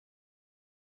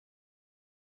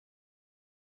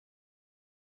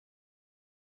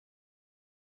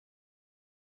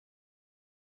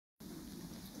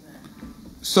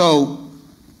So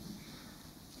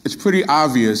it's pretty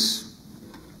obvious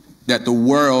that the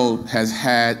world has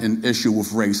had an issue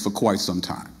with race for quite some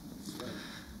time.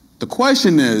 The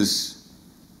question is,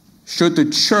 should the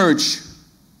church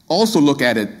also look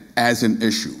at it as an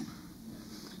issue?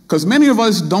 Because many of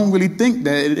us don't really think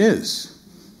that it is.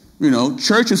 You know,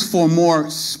 church is for more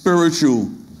spiritual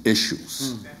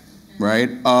issues, right?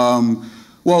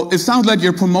 Well, it sounds like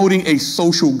you're promoting a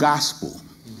social gospel,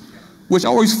 which I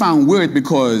always found weird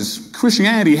because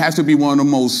Christianity has to be one of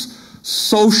the most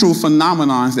social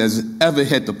phenomenons that's ever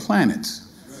hit the planet.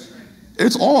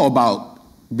 It's all about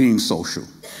being social.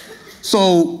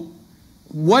 So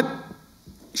what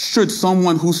should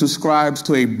someone who subscribes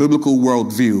to a biblical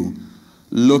worldview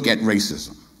look at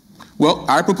racism? Well,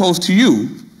 I propose to you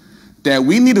that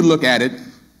we need to look at it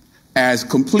as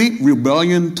complete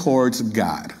rebellion towards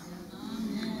God.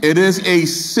 It is a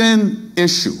sin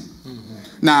issue.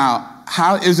 Now,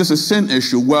 how is this a sin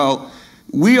issue? Well,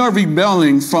 we are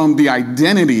rebelling from the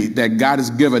identity that God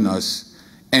has given us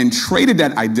and traded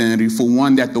that identity for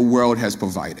one that the world has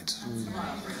provided.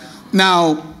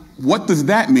 Now, what does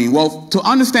that mean? Well, to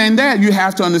understand that, you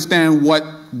have to understand what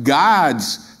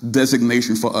God's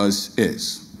designation for us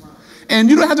is. And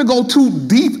you don't have to go too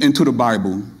deep into the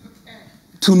Bible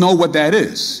to know what that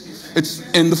is. It's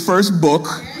in the first book.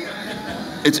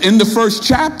 It's in the first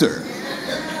chapter.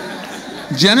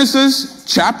 Genesis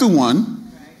chapter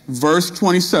 1, verse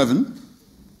 27.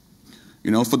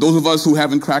 You know, for those of us who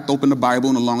haven't cracked open the Bible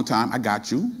in a long time, I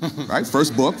got you, right?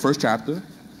 First book, first chapter.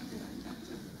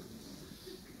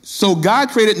 So God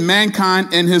created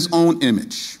mankind in his own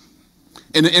image.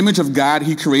 In the image of God,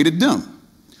 he created them.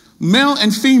 Male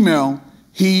and female,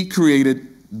 he created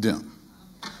them.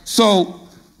 So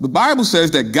the Bible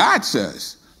says that God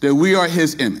says that we are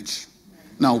his image.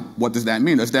 Now, what does that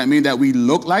mean? Does that mean that we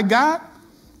look like God?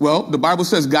 Well, the Bible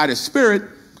says God is spirit.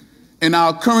 In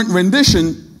our current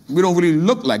rendition, we don't really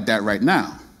look like that right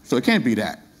now. So it can't be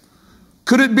that.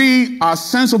 Could it be our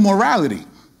sense of morality?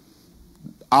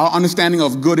 Our understanding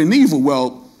of good and evil?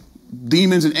 Well,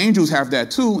 demons and angels have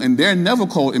that too, and they're never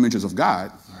called images of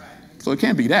God. So it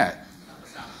can't be that.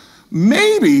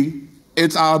 Maybe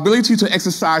it's our ability to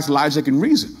exercise logic and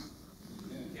reason,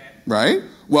 right?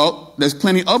 Well, there's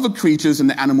plenty other creatures in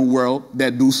the animal world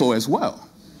that do so as well.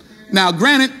 Now,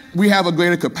 granted, we have a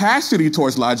greater capacity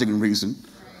towards logic and reason,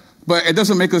 but it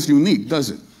doesn't make us unique, does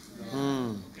it?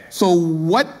 So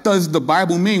what does the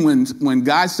Bible mean when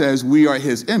God says we are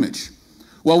his image?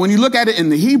 Well, when you look at it in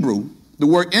the Hebrew, the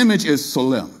word image is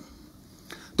solem.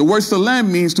 The word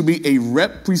solem means to be a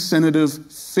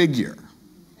representative figure.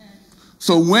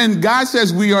 So when God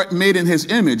says we are made in his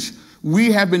image,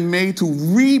 we have been made to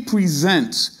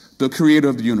represent the creator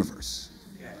of the universe.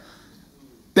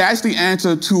 That's the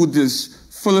answer to this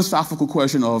philosophical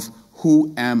question of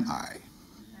who am I?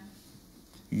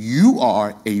 You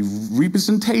are a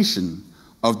representation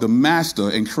of the master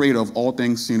and creator of all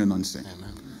things seen and unseen.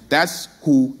 Amen. That's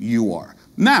who you are.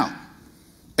 Now,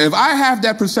 if I have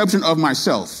that perception of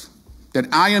myself, that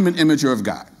I am an imager of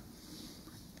God,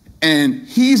 and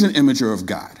he's an imager of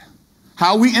God,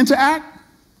 how we interact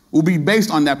will be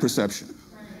based on that perception.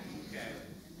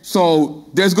 So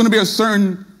there's going to be a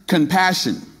certain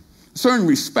compassion, certain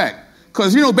respect,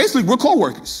 because, you know, basically we're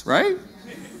co-workers, right?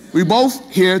 We're both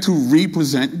here to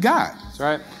represent God. That's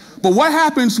right. But what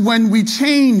happens when we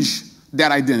change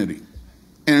that identity?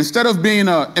 And instead of being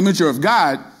an imager of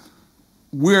God,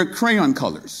 we're crayon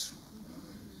colors.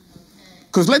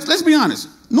 Because let's be honest,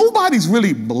 nobody's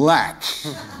really black.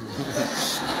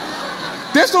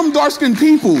 There's some dark-skinned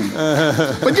people,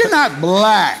 but you're not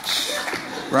black,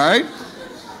 right?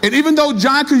 And even though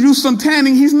John could use some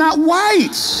tanning, he's not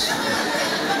white.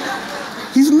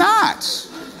 He's not.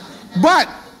 But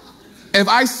if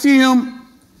I see him,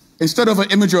 instead of an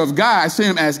imager of God, I see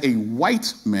him as a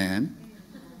white man,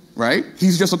 right?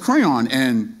 He's just a crayon,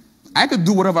 and I could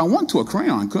do whatever I want to a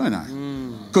crayon, couldn't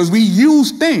I? Because we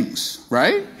use things,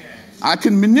 right? I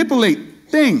can manipulate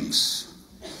things.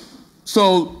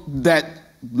 So that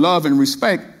love and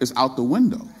respect is out the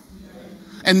window.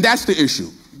 And that's the issue.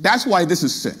 That's why this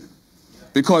is sin.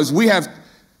 Because we have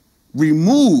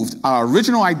removed our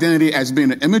original identity as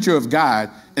being an imager of God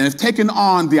and have taken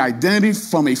on the identity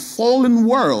from a fallen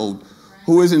world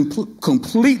who is in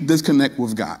complete disconnect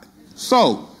with God.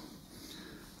 So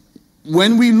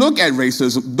when we look at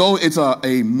racism, though it's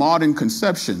a modern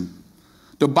conception,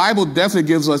 the Bible definitely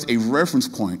gives us a reference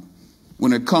point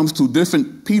when it comes to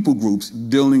different people groups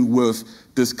dealing with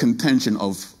this contention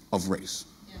of race.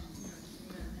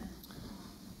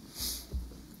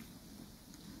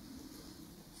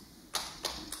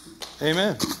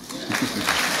 Amen.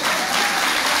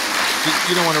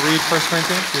 You don't want to read 1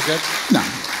 Corinthians? You're good? No.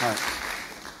 All right.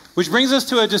 Which brings us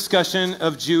to a discussion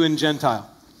of Jew and Gentile.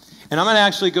 And I'm going to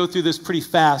actually go through this pretty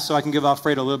fast so I can give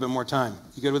Alfredo a little bit more time.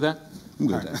 You good with that? I'm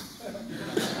good with that.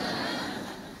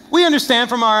 We understand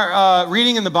from our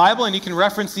reading in the Bible, and you can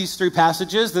reference these three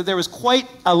passages, that there was quite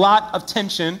a lot of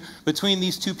tension between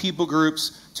these two people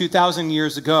groups 2,000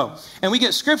 years ago. And we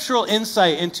get scriptural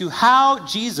insight into how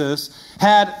Jesus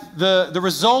had the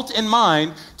result in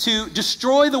mind to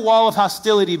destroy the wall of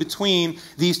hostility between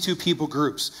these two people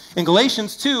groups. In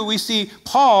Galatians 2, we see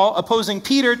Paul opposing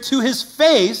Peter to his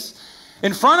face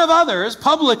in front of others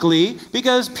publicly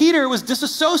because Peter was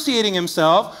disassociating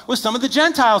himself with some of the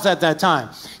Gentiles at that time.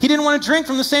 He didn't want to drink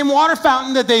from the same water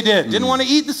fountain that they did, didn't want to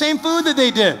eat the same food that they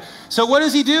did. So what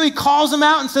does he do? He calls them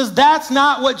out and says, that's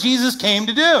not what Jesus came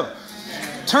to do.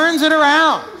 Turns it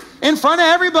around in front of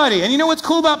everybody. And you know what's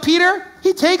cool about Peter?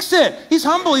 He takes it. He's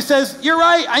humble. He says, you're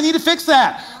right. I need to fix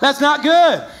that. That's not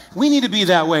good. We need to be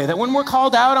that way, that when we're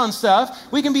called out on stuff,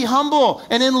 we can be humble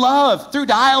and in love through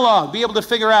dialogue, be able to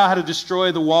figure out how to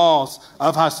destroy the walls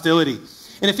of hostility.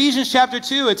 In Ephesians chapter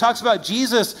 2, it talks about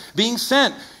Jesus being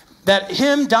sent, that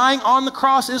him dying on the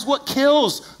cross is what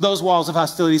kills those walls of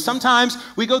hostility. Sometimes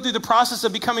we go through the process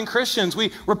of becoming Christians.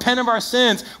 We repent of our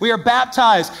sins. We are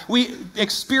baptized. We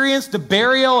experience the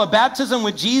burial of baptism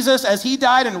with Jesus as he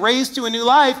died and raised to a new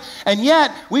life. And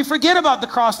yet we forget about the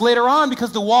cross later on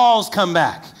because the walls come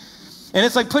back. And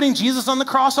it's like putting Jesus on the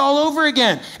cross all over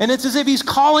again. And it's as if he's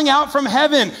calling out from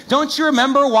heaven, don't you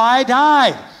remember why I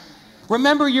died?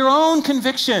 Remember your own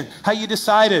conviction, how you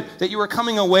decided that you were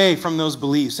coming away from those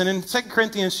beliefs. And in 2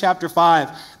 Corinthians chapter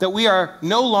 5, that we are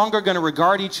no longer going to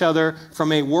regard each other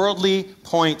from a worldly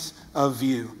point of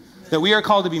view. That we are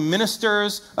called to be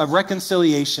ministers of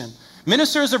reconciliation.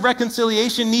 Ministers of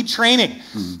reconciliation need training.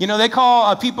 You know, they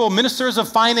call people ministers of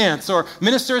finance or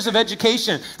ministers of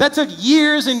education. That took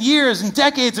years and years and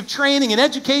decades of training and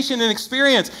education and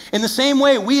experience. In the same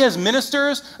way, we as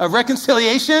ministers of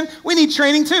reconciliation, we need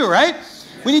training too, right?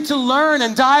 We need to learn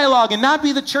and dialogue and not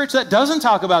be the church that doesn't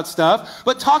talk about stuff,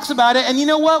 but talks about it. And you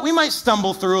know what? We might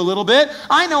stumble through a little bit.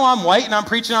 I know I'm white and I'm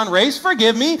preaching on race.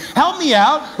 Forgive me. Help me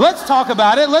out. Let's talk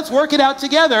about it. Let's work it out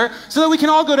together so that we can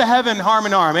all go to heaven arm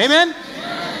in arm. Amen?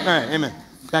 Amen. All right. Amen.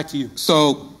 Back to you.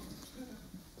 So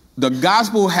the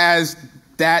gospel has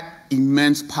that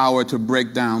immense power to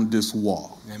break down this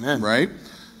wall. Amen. Right?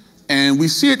 And we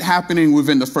see it happening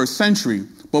within the first century,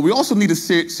 but we also need to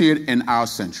see it in our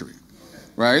century.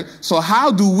 Right? So how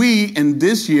do we in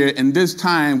this year, in this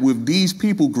time with these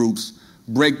people groups,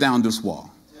 break down this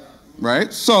wall?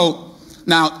 Right? So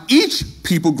now each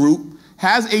people group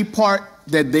has a part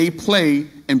that they play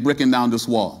in breaking down this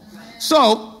wall.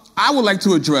 So I would like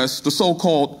to address the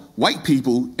so-called white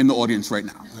people in the audience right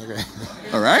now. Okay.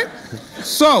 All right?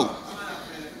 So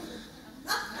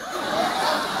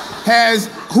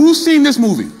who's seen this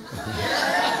movie?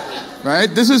 Right?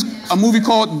 This is a movie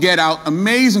called Get Out,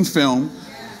 amazing film.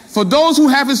 For those who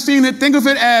haven't seen it, think of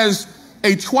it as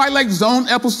a Twilight Zone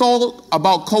episode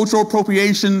about cultural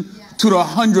appropriation to the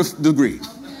 100th degree.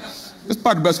 That's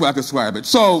probably the best way I can describe it.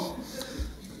 So,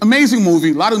 amazing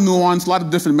movie, a lot of nuance, a lot of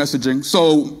different messaging.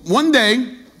 So, one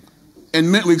day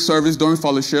in midweek service during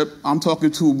fellowship, I'm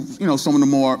talking to, some of the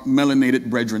more melanated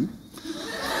brethren.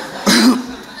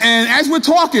 And as we're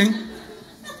talking,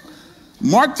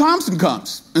 Mark Thompson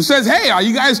comes and says, hey, are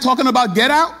you guys talking about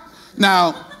Get Out?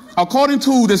 Now, according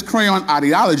to this crayon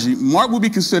ideology, Mark would be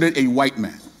considered a white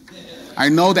man. I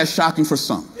know that's shocking for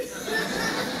some.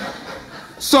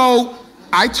 So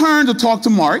I turn to talk to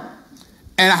Mark,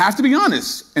 and I have to be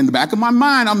honest. In the back of my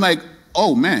mind, I'm like,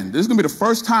 oh man, this is going to be the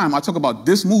first time I talk about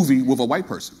this movie with a white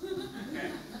person.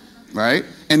 Right?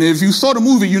 And if you saw the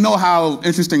movie, you know how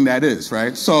interesting that is,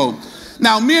 right? So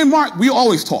now me and Mark, we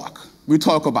always talk. We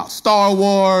talk about Star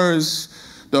Wars,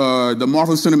 the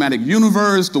Marvel Cinematic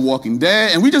Universe, The Walking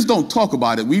Dead, and we just don't talk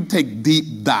about it. We take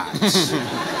deep dives.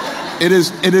 It is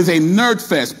a nerd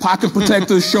fest. Pocket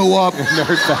protectors show up.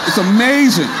 It's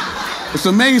amazing. It's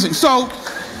amazing. So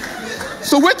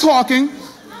we're talking,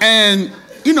 and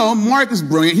Mark is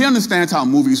brilliant. He understands how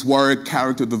movies work,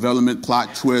 character development,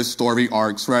 plot twists, story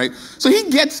arcs, right? So he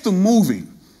gets the movie,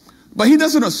 but he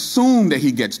doesn't assume that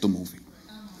he gets the movie.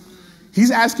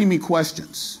 He's asking me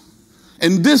questions.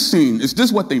 In this scene, is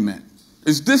this what they meant?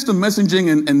 Is this the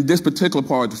messaging in this particular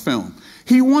part of the film?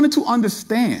 He wanted to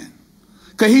understand.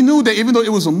 Because he knew that even though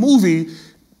it was a movie,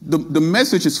 the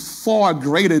message is far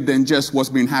greater than just what's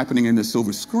been happening in the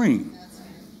silver screen.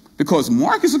 Because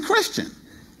Mark is a Christian.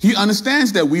 He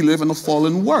understands that we live in a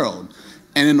fallen world.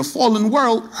 And in the fallen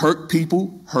world, hurt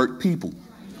people hurt people.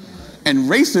 And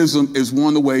racism is one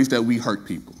of the ways that we hurt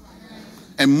people.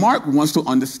 And Mark wants to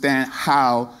understand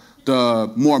how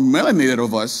the more melanated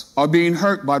of us are being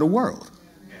hurt by the world.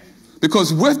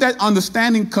 Because with that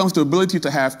understanding comes the ability to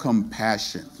have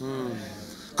compassion.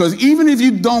 Because even if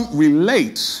you don't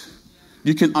relate,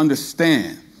 you can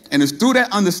understand. And it's through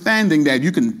that understanding that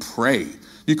you can pray,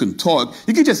 you can talk,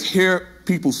 you can just hear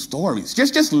people's stories.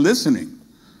 Just listening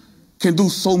can do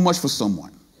so much for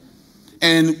someone.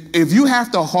 And if you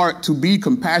have the heart to be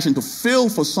compassionate, to feel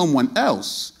for someone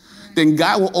else, then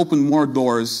God will open more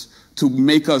doors to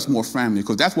make us more family,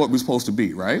 because that's what we're supposed to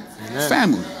be, right? Amen.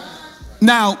 Family.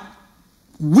 Now,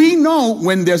 we know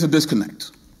when there's a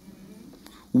disconnect.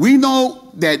 We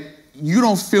know that you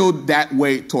don't feel that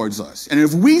way towards us. And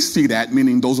if we see that,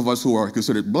 meaning those of us who are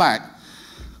considered black,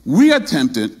 we are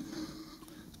tempted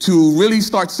to really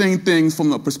start seeing things from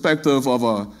the perspective of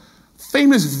a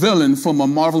famous villain from a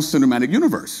Marvel Cinematic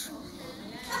Universe.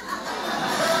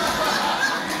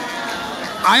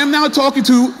 I am now talking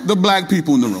to the black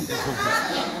people in the room.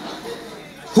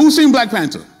 Who's seen Black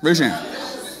Panther? Raise your hand.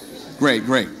 Great,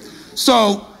 great.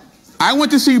 So I went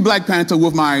to see Black Panther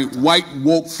with my white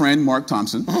woke friend, Mark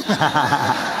Thompson.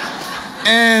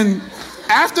 And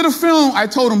after the film, I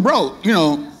told him, bro, you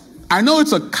know, I know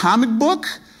it's a comic book,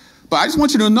 but I just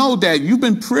want you to know that you've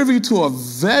been privy to a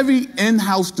very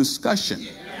in-house discussion. And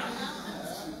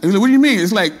he's like, what do you mean?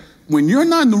 It's like, when you're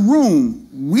not in the room,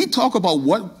 we talk about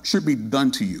what should be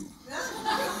done to you.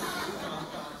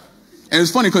 And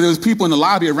it's funny because there's people in the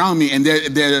lobby around me, and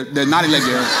they're nodding like,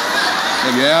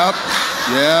 yep.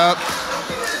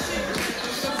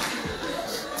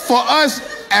 For us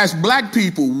as black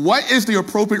people, what is the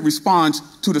appropriate response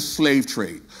to the slave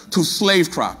trade, to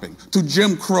slave cropping, to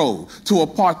Jim Crow, to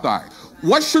apartheid?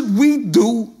 What should we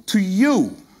do to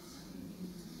you?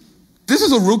 This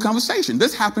is a real conversation.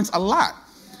 This happens a lot.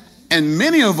 And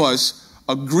many of us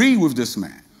agree with this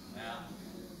man.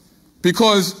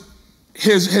 Because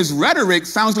his rhetoric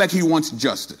sounds like he wants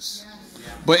justice.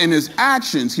 But in his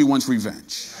actions, he wants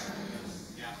revenge.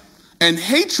 And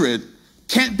hatred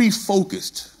can't be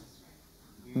focused.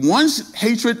 Once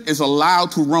hatred is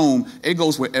allowed to roam, it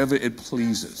goes wherever it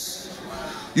pleases.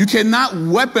 You cannot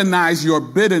weaponize your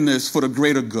bitterness for the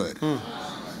greater good.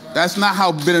 That's not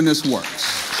how bitterness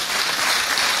works.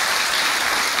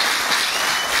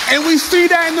 And we see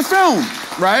that in the film,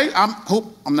 right? I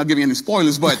hope I'm not giving any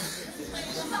spoilers, but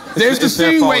there's the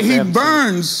scene where he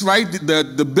burns, right,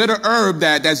 the bitter herb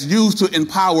that's used to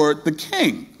empower the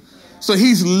king. So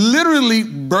he's literally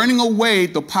burning away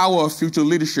the power of future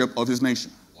leadership of his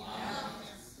nation.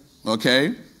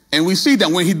 Okay? And we see that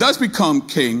when he does become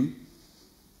king,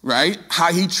 right,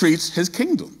 how he treats his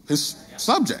kingdom, his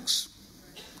subjects.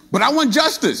 But I want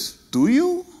justice. Do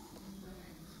you?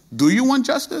 Do you want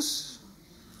justice?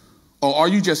 Or are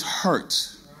you just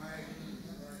hurt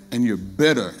and you're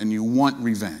bitter and you want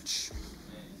revenge?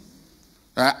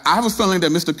 I have a feeling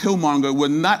that Mr. Killmonger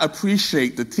would not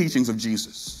appreciate the teachings of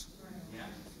Jesus.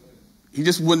 He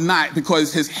just would not,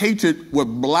 because his hatred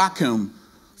would block him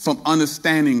from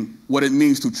understanding what it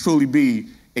means to truly be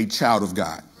a child of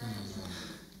God.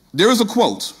 There is a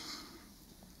quote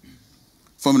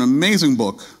from an amazing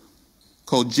book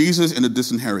called Jesus and the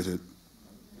Disinherited.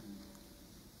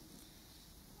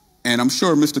 And I'm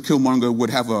sure Mr. Killmonger would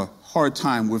have a hard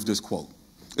time with this quote.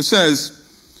 It says,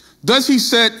 "Does he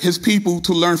set his people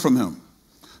to learn from him?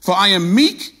 For I am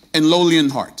meek and lowly in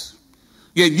heart.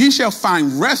 Yet ye shall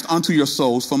find rest unto your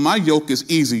souls, for my yoke is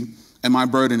easy and my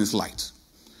burden is light."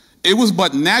 It was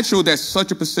but natural that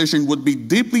such a position would be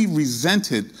deeply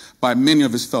resented by many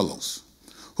of his fellows,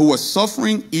 who were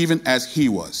suffering even as he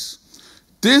was.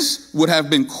 This would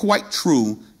have been quite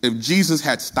true if Jesus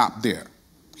had stopped there.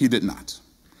 He did not.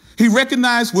 He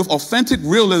recognized with authentic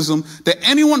realism that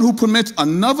anyone who permits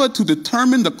another to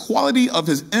determine the quality of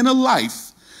his inner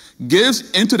life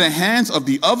gives into the hands of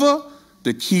the other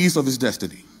the keys of his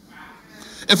destiny.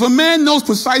 If a man knows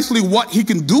precisely what he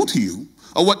can do to you,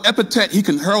 or what epithet he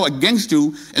can hurl against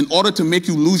you in order to make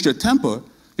you lose your temper,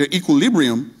 your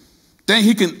equilibrium, then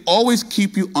he can always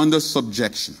keep you under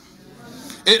subjection.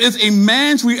 It is a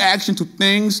man's reaction to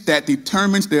things that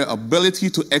determines their ability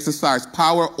to exercise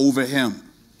power over him.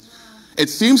 It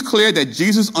seems clear that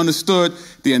Jesus understood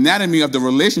the anatomy of the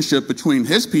relationship between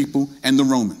his people and the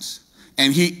Romans,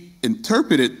 and he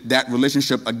interpreted that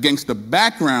relationship against the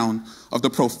background of the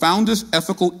profoundest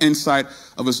ethical insight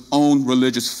of his own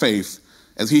religious faith,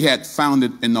 as he had found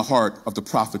it in the heart of the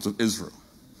prophets of Israel.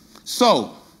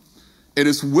 So, it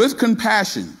is with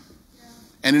compassion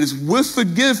and it is with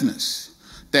forgiveness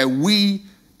that we,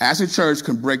 as a church,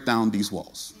 can break down these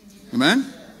walls.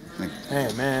 Amen?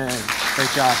 Amen. Great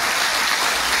job.